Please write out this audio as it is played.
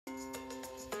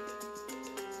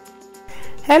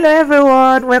Hello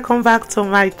everyone, welcome back to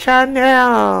my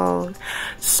channel.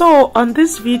 So on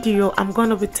this video I'm going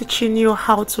to be teaching you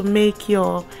how to make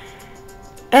your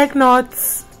egg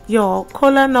nuts, your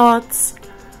kola nuts,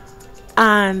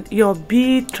 and your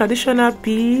bead, traditional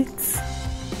beads,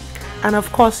 and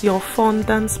of course your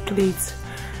fondant plates.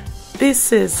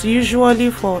 This is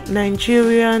usually for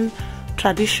Nigerian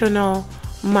traditional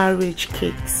marriage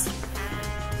cakes.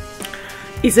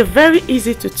 It's a very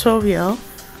easy tutorial,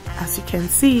 as you can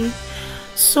see.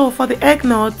 So for the egg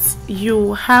nuts,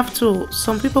 you have to,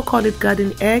 some people call it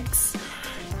garden eggs,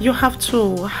 you have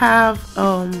to have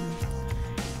add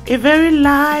a very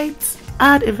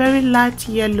light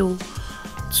yellow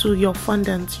to your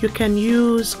fondant. You can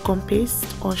use gum paste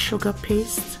or sugar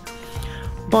paste,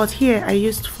 but here I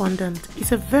used fondant.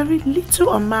 It's a very little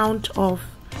amount of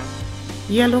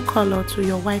yellow color to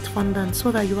your white fondant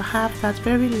so that you have that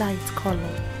very light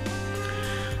color.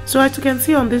 So as you can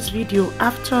see on this video,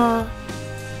 after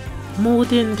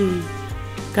molding the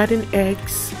garden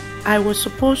eggs, I was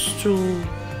supposed to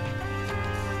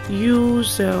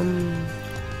use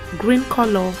green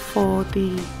color for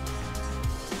the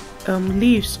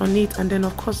leaves on it, and then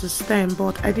of course the stem,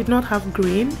 but I did not have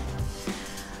green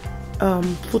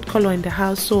food color in the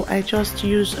house, so I just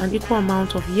used an equal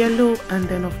amount of yellow and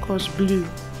then of course blue,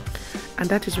 and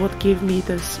that is what gave me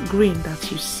this green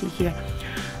that you see here.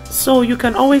 So you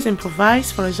can always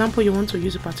improvise. For example, you want to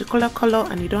use a particular color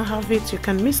and you don't have it, you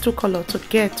can mix two colors to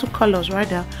get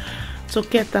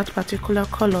that particular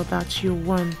color that you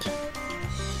want.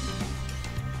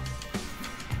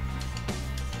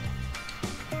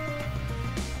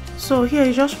 So here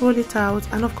you just roll it out,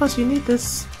 and of course you need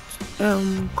this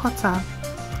cutter.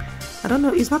 I don't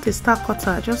know, it's not a star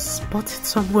cutter, I just bought it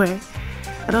somewhere.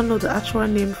 I don't know the actual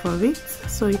name for it,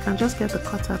 so you can just get the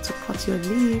cutter to cut your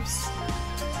leaves,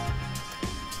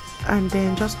 and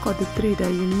then just cut the three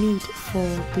that you need for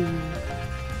the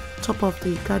top of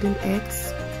the garden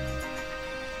eggs,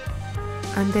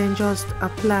 and then just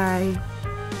apply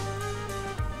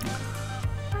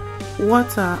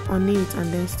water on it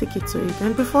and then stick it to it.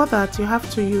 And before that you have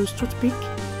to use toothpick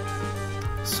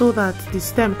so that the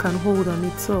stem can hold on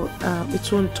it, so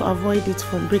it won't, to avoid it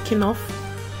from breaking off.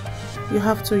 You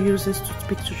have to use this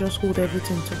toothpick to just hold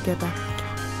everything together.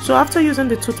 So after using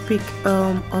the toothpick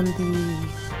on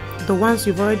the ones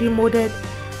you've already molded,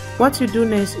 what you do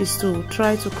next is to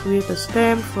try to create a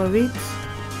stem for it.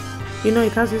 You know,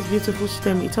 it has this beautiful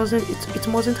stem. It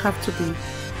mustn't have to be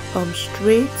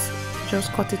straight.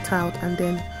 Just cut it out, and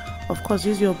then of course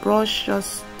use your brush,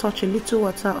 just touch a little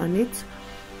water on it,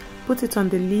 put it on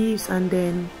the leaves, and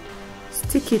then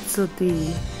stick it to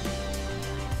the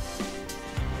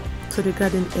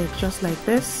garden egg, just like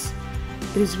this.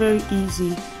 It is very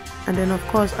easy. And then of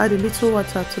course add a little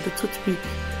water to the toothpick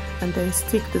and then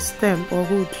stick the stem or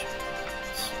hood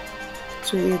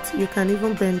to it. You can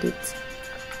even bend it.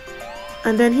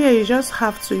 And then here you just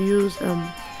have to use a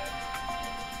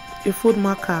food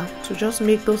marker to just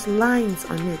make those lines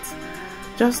on it,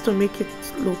 just to make it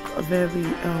look very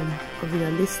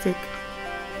realistic.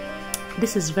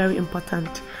 This is very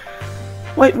important.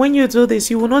 When you do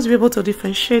this, you will not be able to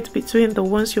differentiate between the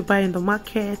ones you buy in the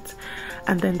market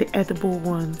and then the edible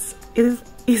ones.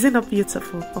 Isn't it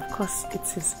beautiful? Of course it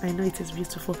is. I know it is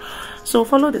beautiful. So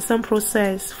follow the same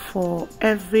process for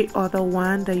every other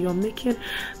one that you're making.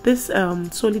 This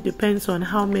solely depends on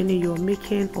how many you're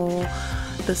making, or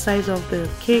the size of the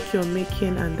cake you're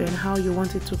making, and then how you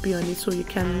want it to be on it. So you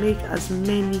can make as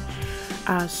many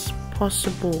as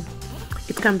possible.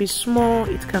 It can be small,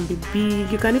 it can be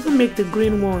big. You can even make the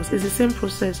green ones. It's the same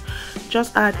process.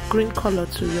 Just add green color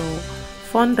to your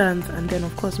fondant, and then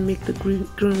of course make the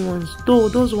green ones, though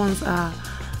those ones are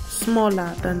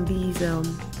smaller than these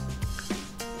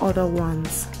other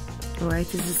ones. Right,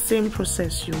 it's the same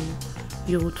process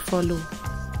you would follow.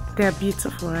 They're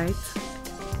beautiful, right?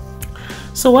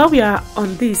 So while we are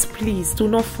on this, please do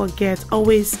not forget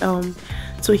always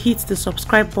to hit the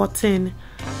subscribe button.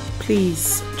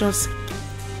 Please just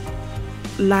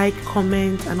like,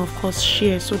 comment, and of course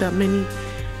share, so that many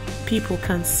people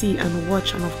can see and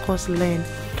watch and of course learn.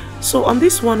 So on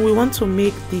this one we want to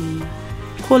make the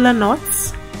kola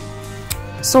nuts.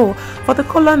 So for the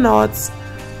kola nuts,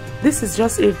 this is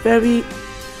just a very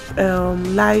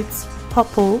light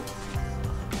purple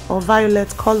or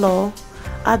violet color.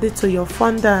 Add it to your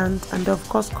fondant and of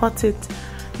course cut it.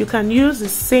 You can use the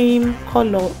same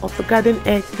color of the garden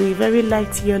egg, the very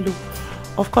light yellow,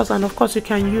 of course, and of course you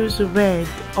can use red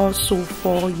also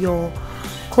for your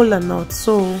kola nuts.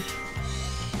 So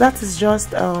that is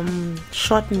just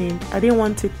shortening. I didn't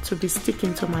want it to be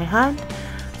sticking to my hand,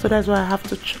 so that's why I have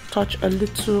to touch a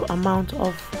little amount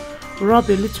of rub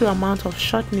a little amount of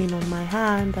shortening on my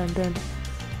hand, and then,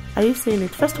 are you seeing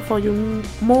it? First of all, you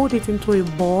mold it into a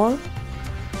ball,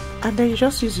 and then you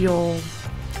just use your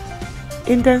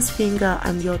index finger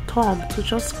and your thumb to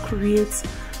just create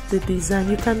the design.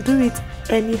 You can do it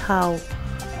anyhow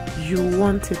you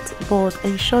want it, but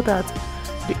ensure that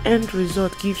the end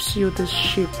result gives you this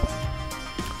shape.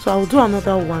 So I'll do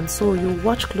another one, so you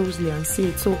watch closely and see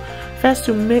it. So first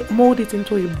you mold it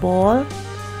into a ball,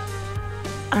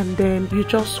 and then you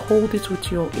just hold it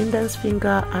with your index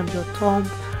finger and your thumb,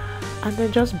 and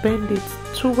then just bend it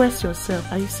towards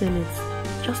yourself. Are you seeing it?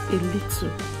 Just a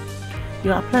little.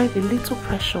 You're applying a little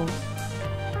pressure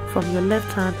from your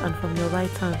left hand and from your right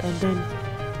hand, and then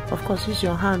of course use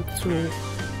your hand to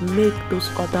make those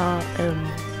other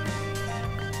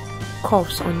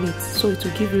curves on it, so it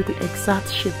will give you the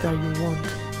exact shape that you want.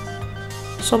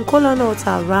 Some kolanuts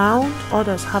are round,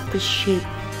 others have this shape,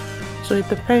 so it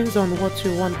depends on what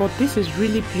you want, but this is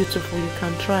really beautiful. You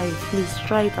can try it. Please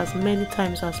try it as many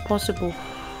times as possible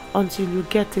until you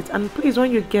get it. And please,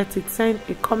 when you get it, send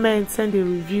a comment, send a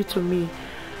review to me,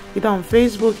 either on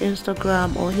Facebook,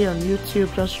 Instagram, or here on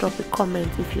YouTube. Just drop a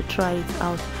comment if you try it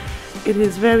out. It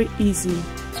is very easy.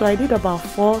 So I did about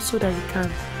 4 so that you can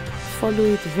follow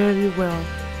it very well.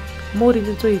 Mold it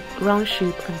into a round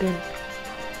shape, and then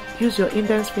use your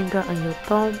index finger and your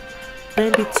thumb,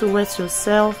 bend it towards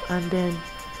yourself, and then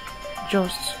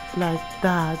just like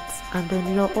that, and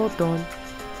then you're all done.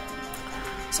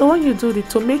 So when you do it,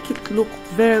 to make it look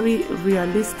very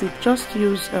realistic, just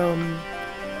use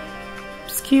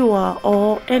skewer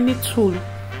or any tool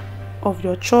of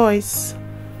your choice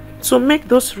to make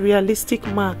those realistic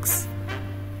marks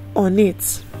on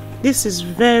it. This is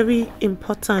very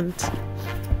important,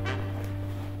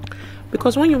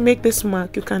 because when you make this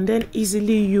mark, you can then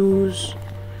easily use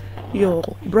your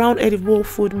brown edible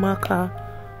food marker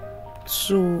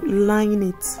to line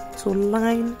it, to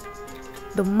line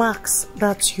the marks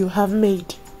that you have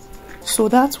made. So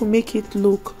that will make it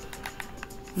look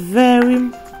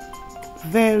very,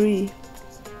 very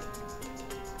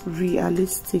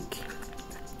realistic,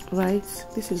 right?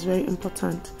 This is very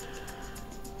important.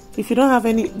 If you don't have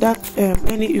any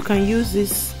you can use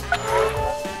this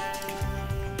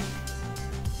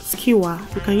skewer.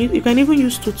 You can even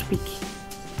use toothpick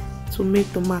to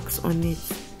make the marks on it.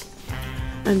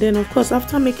 And then of course,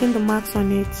 after making the marks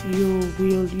on it, you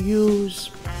will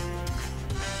use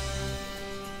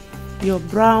your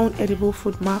brown edible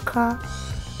food marker,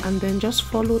 and then just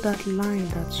follow that line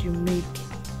that you make,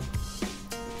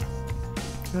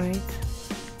 right?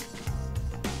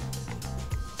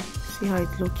 See how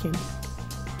it's looking.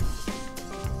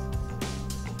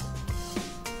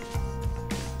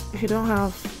 If you don't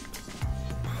have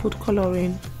food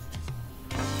coloring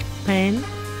pen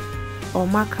or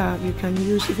marker, you can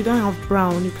use, if you don't have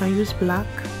brown, you can use black.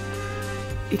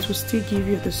 It will still give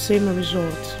you the same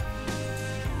result,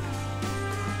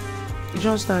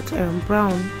 just that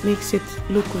brown makes it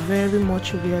look very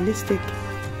much realistic.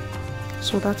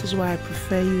 So that is why I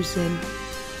prefer using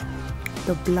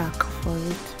the black for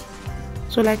it.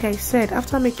 So like I said,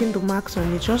 after making the marks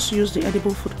on it, just use the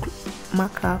edible food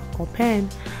marker or pen,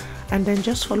 and then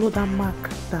just follow that mark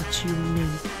that you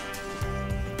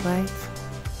made, right?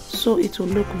 So it will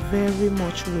look very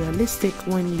much realistic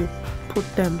when you put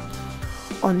them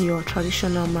on your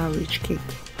traditional marriage cake.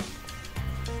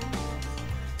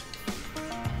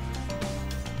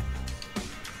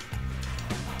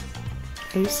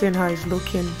 Are you seeing how it's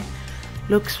looking?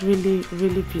 Looks really,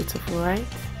 really beautiful, right?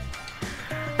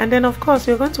 And then of course,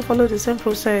 you're going to follow the same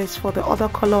process for the other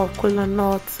color of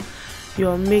kolanut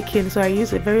you're making. So I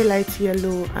use a very light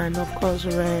yellow and of course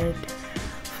red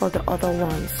for the other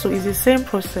ones. So it's the same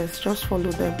process, just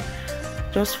follow them.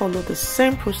 Just follow the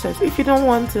same process. If you don't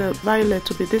want the violet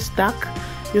to be this dark,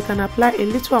 you can apply a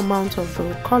little amount of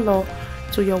the color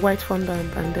to your white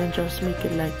fondant and then just make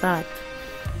it like that.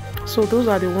 So those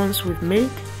are the ones we've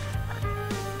made.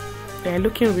 They're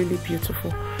looking really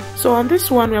beautiful. So on this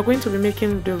one, we are going to be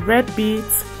making the red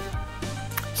beads.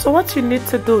 So what you need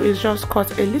to do is just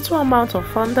cut a little amount of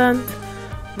fondant,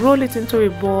 roll it into a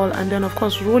ball, and then of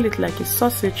course roll it like a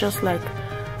sausage, just like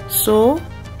so.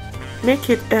 Make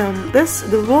it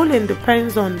the rolling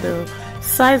depends on the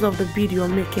size of the bead you're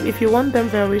making. If you want them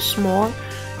very small,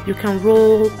 you can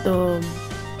roll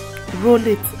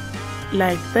it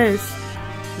like this,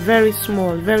 very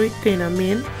small, very thin, I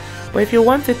mean. But if you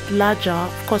want it larger,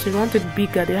 of course, if you want it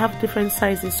bigger, they have different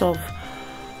sizes of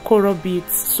coral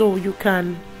beads, so you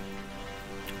can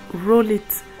roll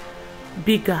it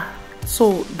bigger.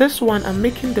 So this one, I'm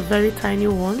making the very tiny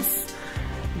ones.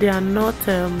 They are not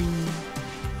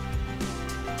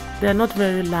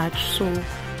very large, so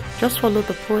Just follow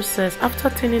the process. After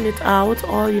thinning it out,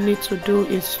 all you need to do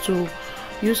is to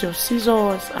use your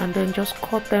scissors and then just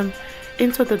cut them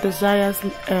into the desired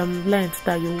length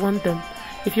that you want them.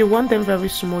 If you want them very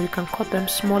small, you can cut them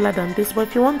smaller than this, but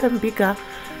if you want them bigger,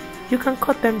 you can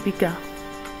cut them bigger,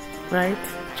 right?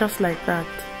 Just like that.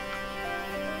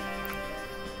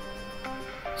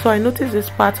 So I noticed this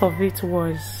part of it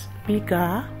was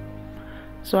bigger,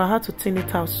 so I had to thin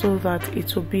it out so that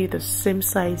it will be the same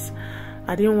size.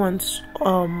 I didn't want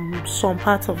some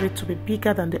parts of it to be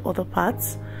bigger than the other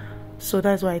parts, so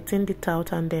that's why I thinned it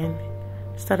out and then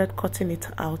started cutting it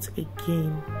out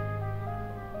again.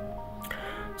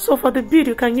 So for the bead,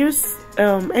 you can use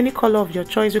any color of your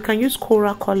choice. You can use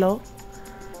coral color,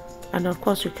 and of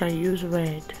course you can use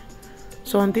red.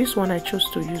 So on this one I chose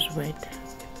to use red,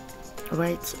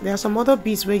 right? There are some other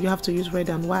beads where you have to use red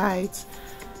and white,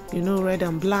 you know, red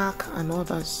and black and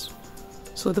others.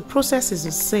 So the process is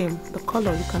the same. The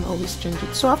color, you can always change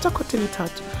it. So after cutting it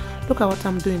out, look at what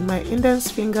I'm doing. My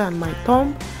index finger and my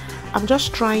thumb, I'm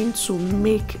just trying to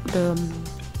make the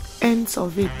ends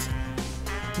of it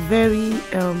very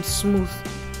smooth.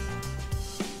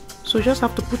 So you just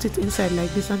have to put it inside like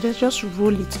this and just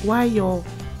roll it while your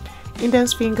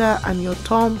index finger and your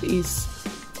thumb is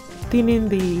thinning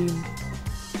the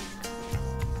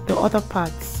other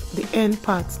parts, the end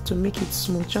parts, to make it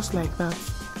smooth, just like that,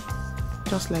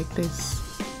 just like this.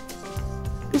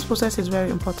 This process is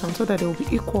very important so that they will be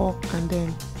equal and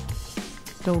then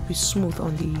they will be smooth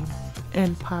on the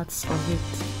end parts of it.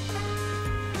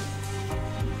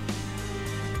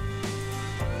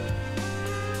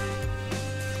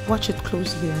 Watch it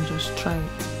closely and just try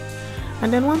it.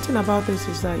 And then one thing about this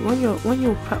is that when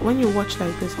you watch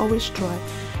like this, always try.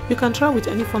 You can try with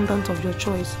any fondant of your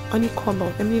choice, any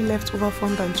color, any leftover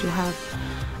fondant you have,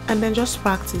 and then just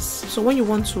practice. So when you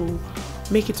want to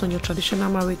make it on your traditional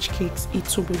marriage cakes,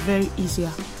 it will be very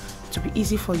easier. It will be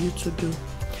easy for you to do.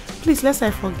 Please, lest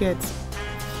I forget,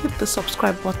 hit the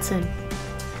subscribe button,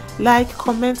 like,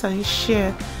 comment and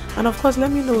share, and of course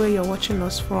let me know where you're watching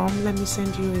us from. Let me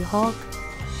send you a hug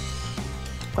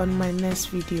on my next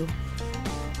video.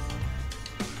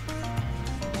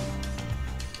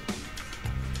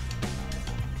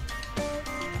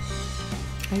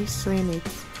 Are you seeing it?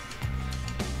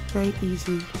 Very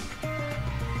easy.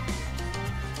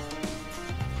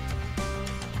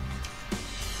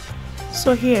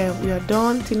 So here we are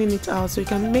done thinning it out, so you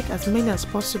can make as many as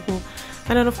possible.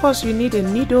 And then of course you need a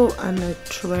needle and a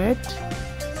thread.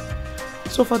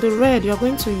 So for the red, you're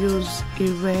going to use a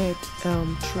red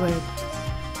thread,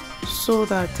 so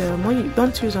that when you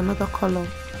don't use another color,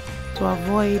 to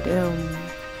avoid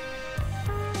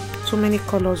so many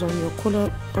colors on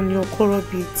your coral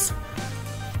beads.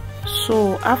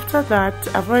 So after that,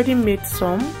 I've already made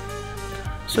some.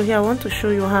 So here I want to show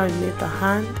you how I made the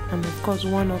hand, and of course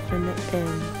one of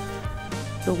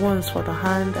the ones for the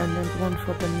hand and then one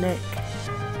for the neck.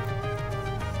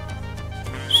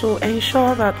 So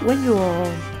ensure that when you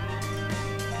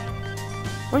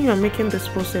are making this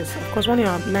process, of course when you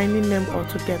are lining them all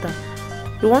together,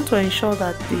 you want to ensure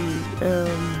that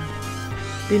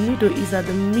the needle is at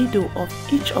the middle of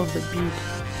each of the bead.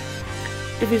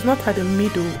 If it's not at the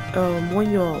middle,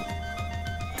 when you're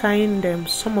tying them,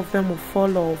 some of them will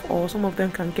fall off, or some of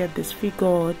them can get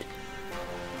disfigured,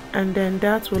 and then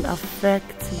that will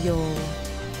affect your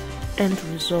end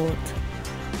result.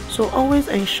 So always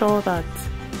ensure that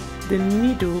the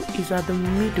needle is at the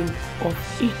middle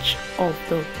of each of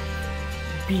the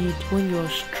bead when you're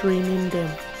straining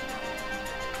them,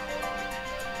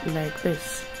 like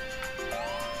this.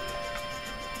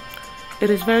 It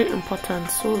is very important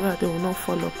so that they will not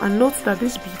fall off. And note that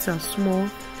these beads are small,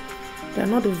 they are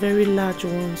not the very large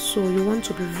ones, so you want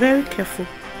to be very careful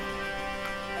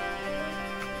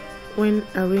when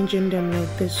arranging them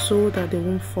like this so that they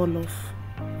won't fall off.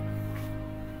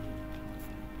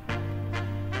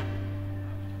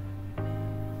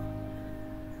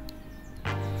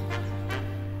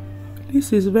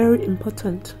 This is very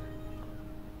important.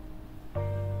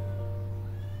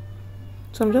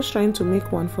 So I'm just trying to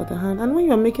make one for the hand. And when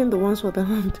you're making the ones for the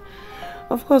hand,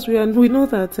 of course we know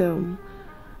that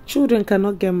children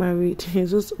cannot get married.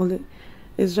 It's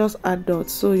just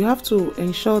adults. So you have to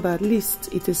ensure that at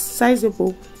least it is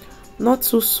sizable, not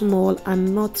too small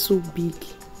and not too big.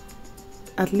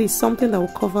 At least something that will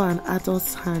cover an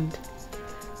adult's hand.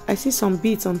 I see some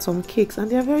beads on some cakes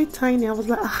and they are very tiny. I was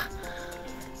like, ah.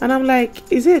 And I'm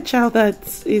like, is it a child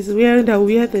that is wearing that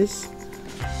wear this?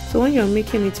 So when you're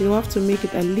making it, you have to make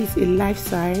it at least a life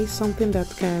size, something that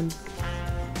can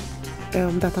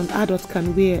that an adult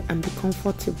can wear and be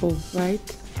comfortable,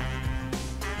 right?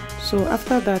 So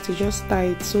after that, you just tie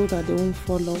it so that they won't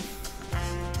fall off.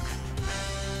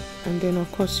 And then of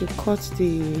course you cut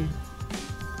the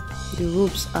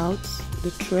ropes out,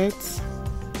 the threads.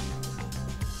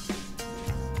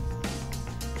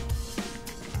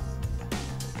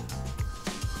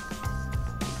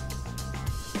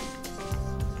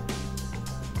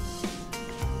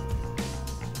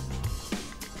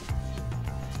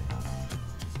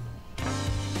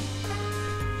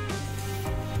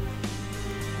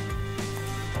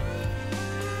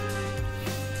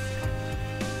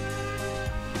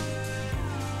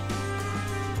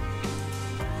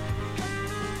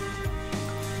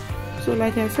 So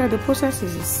like I said, the process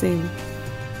is the same.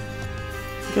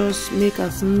 Just make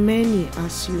as many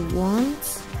as you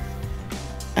want,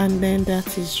 and then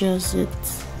that is just it.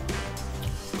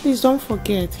 Please don't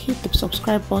forget, hit the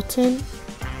subscribe button.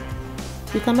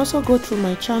 You can also go through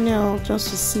my channel just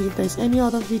to see if there's any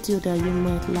other video that you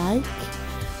might like.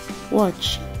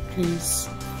 Watch, please.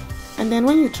 And then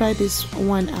when you try this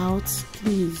one out,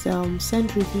 please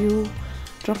send review,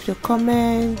 drop your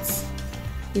comments,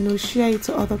 you know, share it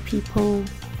to other people,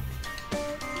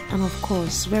 and of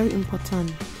course, very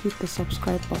important, hit the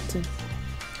subscribe button.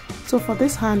 So for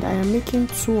this hand, I am making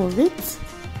 2 of it.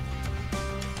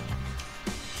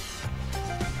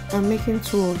 I'm making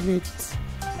 2 of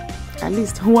it, at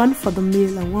least one for the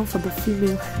male and one for the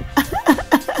female.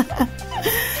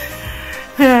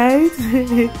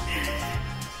 Right?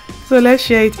 So let's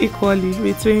share it equally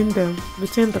between them,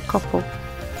 between the couple.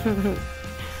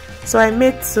 So I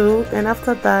made 2, and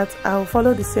after that I'll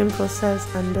follow the same process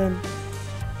and then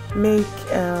make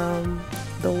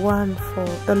the one for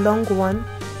the long one.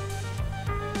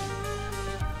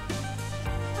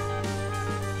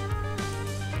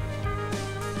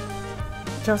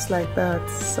 Just like that.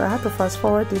 So I had to fast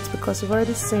forward it because you've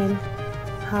already seen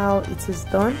how it is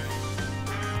done.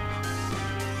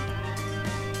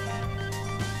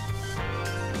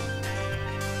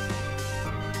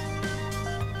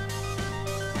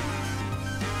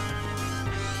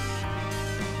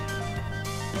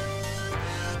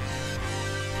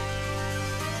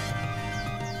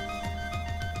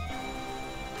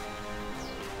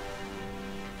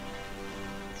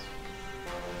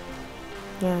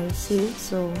 Yeah, you see,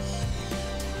 so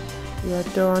we are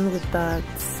done with that.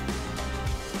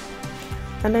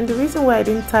 And then the reason why I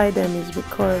didn't tie them is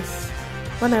because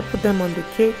when I put them on the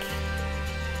cake,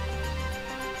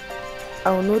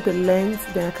 I'll know the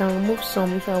length, then I can remove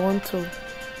some if I want to.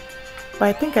 But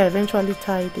I think I eventually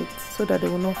tied it so that they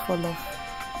will not fall off.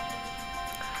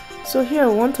 So here I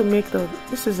want to make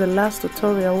this is the last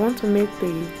tutorial, I want to make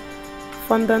the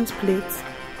fondant plate.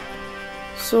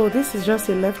 So this is just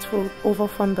a leftover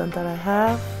fondant that I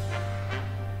have.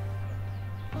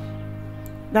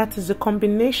 That is a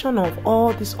combination of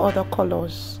all these other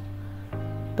colors,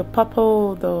 the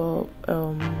purple, the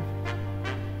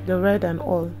red and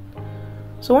all.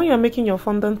 So when you're making your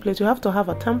fondant plate, you have to have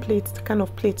a template, the kind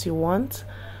of plate you want.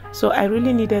 So I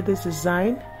really needed this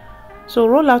design. So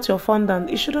roll out your fondant.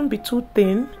 It shouldn't be too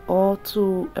thin or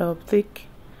too thick.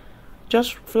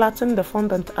 Just flatten the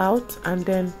fondant out, and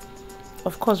then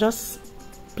of course just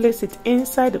place it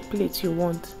inside the plate you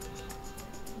want.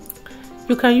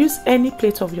 You can use any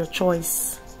plate of your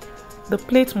choice. The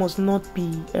plate must not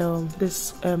be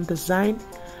this design,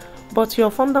 but your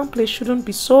fondant plate shouldn't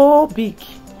be so big,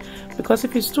 because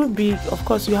if it's too big, of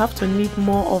course you have to need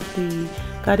more of the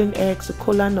garden eggs, the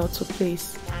kolanuts to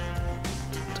place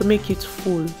to make it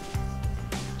full.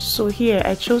 So here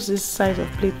I chose this size of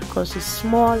plate because it's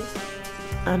small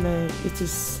and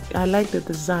I like the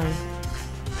design.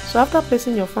 So after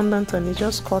placing your fondant on, you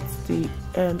just cut the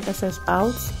excess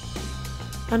out,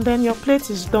 and then your plate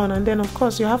is done. And then of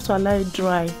course you have to allow it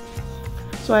dry.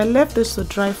 So I left this to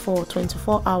dry for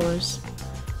 24 hours.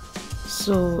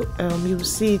 So you'll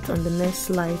see it on the next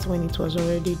slide when it was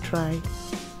already dry.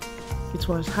 It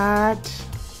was hard.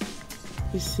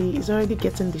 You see, it's already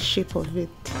getting the shape of it.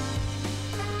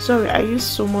 Sorry, I used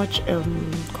so much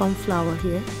corn flour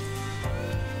here,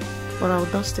 but I'll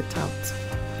dust it out.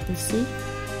 You see?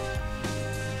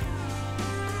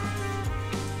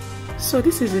 So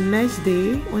this is a nice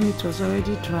day when it was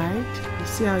already dried. You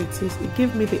see how it is? It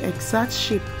gave me the exact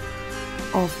shape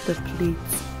of the plate,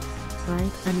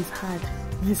 right? And it's hard.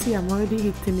 You see, I'm already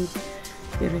hitting it.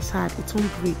 It is hard. It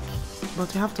won't break,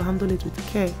 but you have to handle it with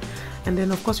care. And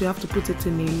then of course you have to put it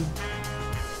in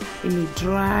a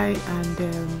dry and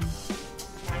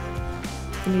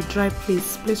in a dry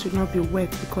place. Place should not be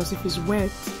wet, because if it's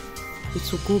wet,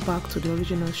 it will go back to the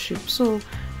original shape. So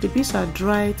the beads are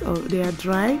dried, or they are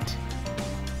dried.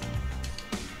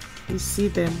 You see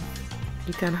them.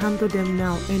 You can handle them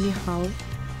now anyhow.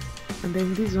 And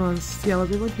then these ones, see, I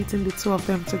was even heating the two of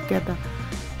them together.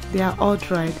 They are all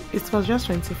dried. It was just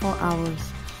 24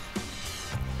 hours.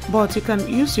 But you can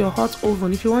use your hot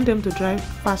oven if you want them to dry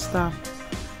faster.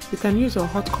 You can use your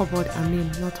hot cupboard,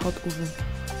 not hot oven.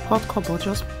 Hot cupboard,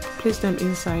 just place them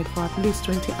inside for at least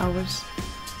 20 hours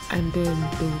and then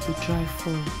they will be dry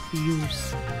for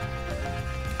use.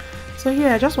 So here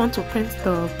I just want to paint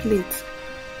the plate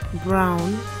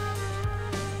brown.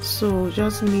 So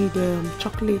just need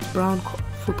chocolate brown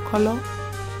food color,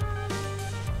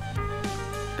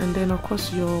 and then of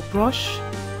course your brush,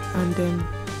 and then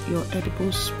your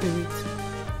edible spirit.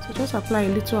 So just apply a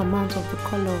little amount of the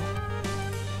color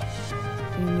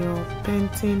in your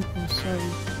painting,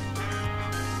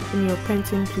 in your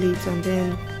painting plate, and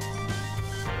then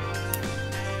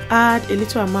add a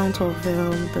little amount of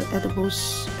the edible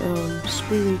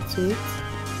spirit to it,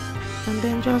 and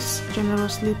then just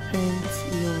generously paint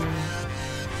your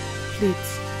plate.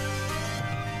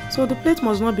 So the plate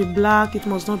must not be black, it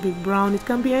must not be brown, it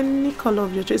can be any color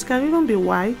of your choice. It can even be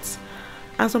white,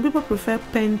 and some people prefer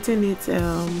painting it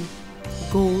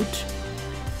gold.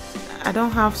 I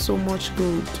don't have so much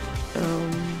gold,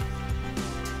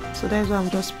 so that's why I'm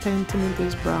just painting it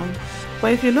this brown.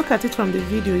 But if you look at it from the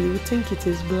video, you would think it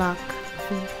is black.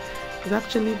 It's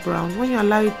actually brown. When you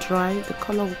allow it dry, the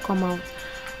color will come out.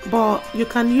 But you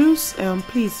can use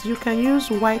you can use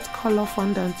white color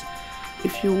fondant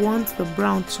if you want the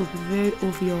brown to be very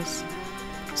obvious.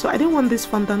 So I didn't want this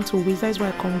fondant to waste. That's why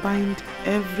I combined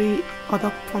every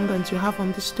other fondant you have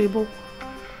on this table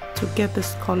to get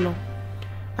this color,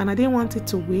 and I didn't want it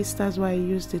to waste. That's why I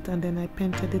used it, and then I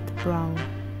painted it brown.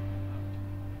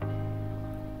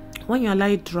 When you allow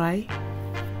it dry,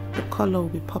 the color will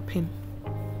be popping.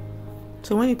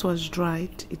 So when it was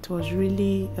dried, it was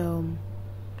really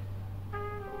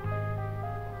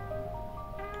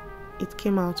it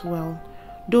came out well,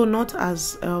 though not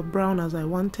as brown as I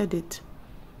wanted it,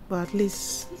 but at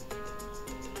least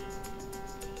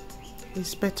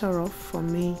it's better off for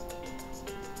me.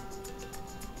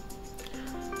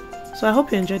 So I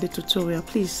hope you enjoyed the tutorial.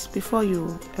 Please, before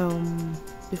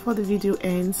the video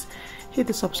ends, hit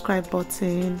the subscribe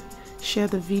button, share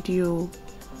the video,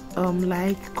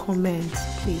 like, comment,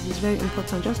 please. It's very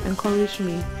important. Just encourage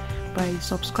me by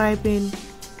subscribing,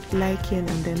 liking,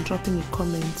 and then dropping a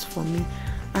comment for me.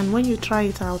 And when you try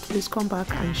it out, please come back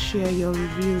and share your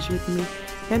reviews with me.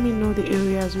 Let me know the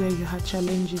areas where you had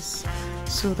challenges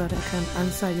so that I can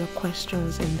answer your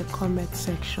questions in the comment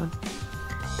section.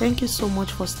 Thank you so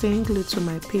much for staying glued to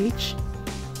my page.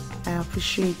 I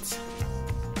appreciate.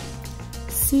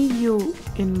 See you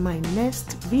in my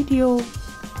next video.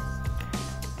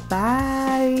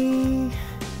 Bye.